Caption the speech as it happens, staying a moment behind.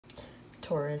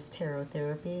Taurus Tarot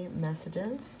Therapy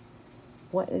messages.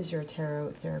 What is your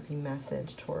tarot therapy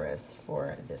message, Taurus,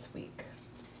 for this week?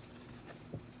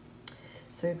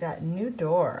 So we've got new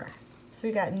door. So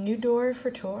we got new door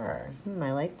for Taurus.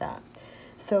 I like that.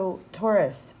 So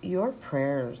Taurus, your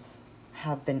prayers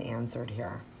have been answered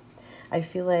here. I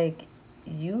feel like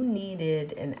you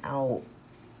needed an out.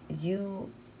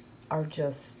 You are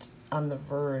just on the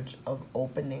verge of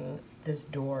opening this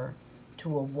door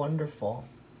to a wonderful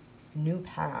new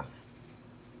path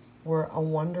where a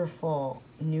wonderful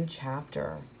new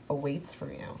chapter awaits for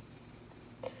you.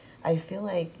 I feel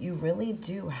like you really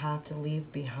do have to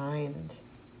leave behind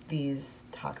these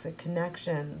toxic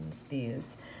connections,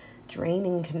 these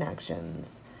draining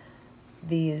connections,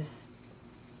 these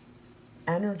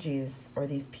energies or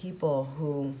these people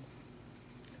who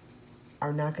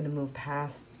are not going to move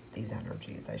past these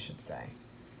energies, I should say.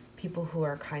 People who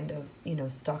are kind of,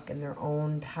 stuck in their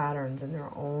own patterns and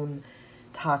their own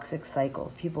toxic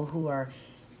cycles. People who are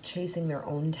chasing their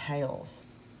own tails.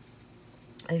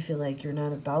 I feel like you're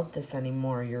not about this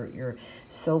anymore. You're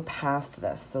so past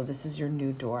this. So this is your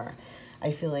new door.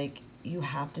 I feel like you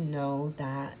have to know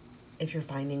that if you're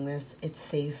finding this, it's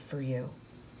safe for you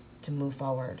to move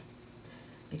forward.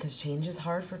 Because change is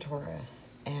hard for Taurus.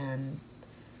 And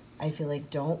I feel like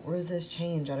don't resist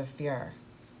change out of fear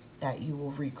that you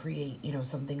will recreate,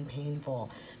 something painful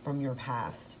from your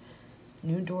past.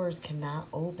 New doors cannot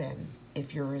open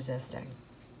if you're resisting.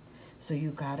 So you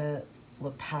gotta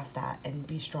look past that and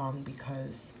be strong,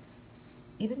 because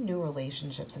even new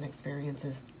relationships and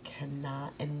experiences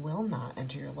cannot and will not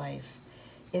enter your life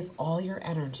if all your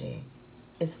energy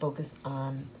is focused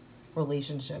on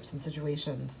relationships and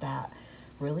situations that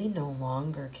really no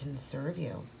longer can serve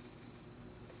you.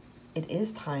 It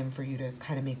is time for you to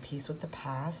kind of make peace with the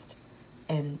past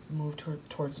and move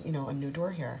towards, a new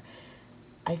door here.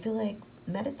 I feel like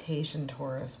meditation,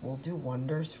 Taurus, will do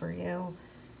wonders for you.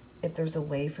 If there's a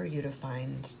way for you to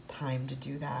find time to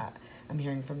do that, I'm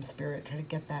hearing from Spirit, try to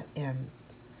get that in.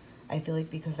 I feel like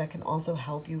because that can also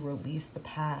help you release the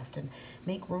past and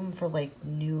make room for like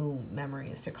new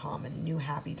memories to come and new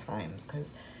happy times,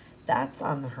 because that's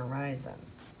on the horizon.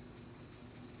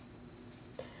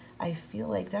 I feel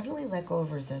like definitely let go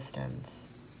of resistance.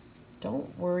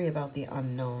 Don't worry about the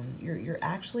unknown. You're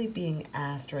actually being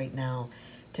asked right now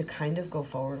to kind of go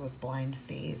forward with blind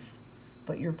faith.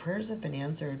 But your prayers have been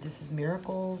answered. This is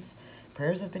miracles.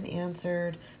 Prayers have been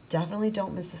answered. Definitely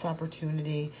don't miss this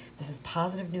opportunity. This is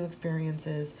positive new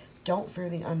experiences. Don't fear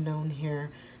the unknown here.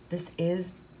 This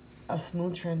is a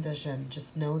smooth transition.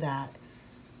 Just know that.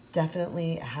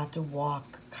 Definitely have to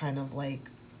walk kind of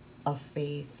like a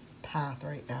faith path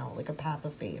right now, like a path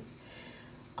of faith.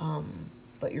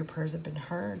 But your prayers have been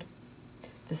heard.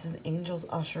 This is angels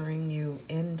ushering you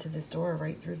into this door,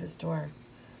 right through this door.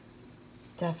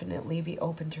 Definitely be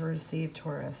open to receive,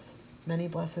 Taurus. Many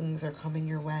blessings are coming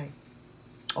your way.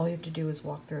 All you have to do is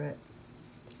walk through it.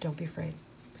 Don't be afraid.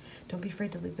 Don't be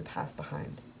afraid to leave the past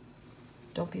behind.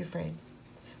 Don't be afraid.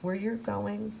 Where you're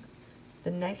going,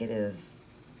 the negative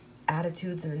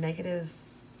attitudes and the negative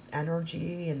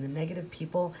energy and the negative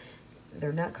people,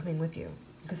 they're not coming with you.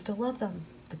 You can still love them,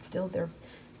 but they're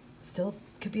still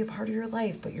could be a part of your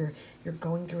life, but you're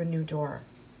going through a new door.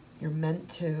 You're meant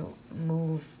to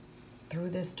move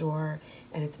through this door,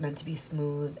 and it's meant to be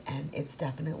smooth, and it's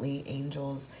definitely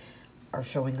angels are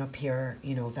showing up here,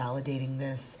 validating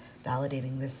this,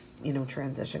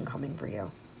 transition coming for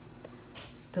you.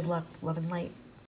 Good luck, love and light.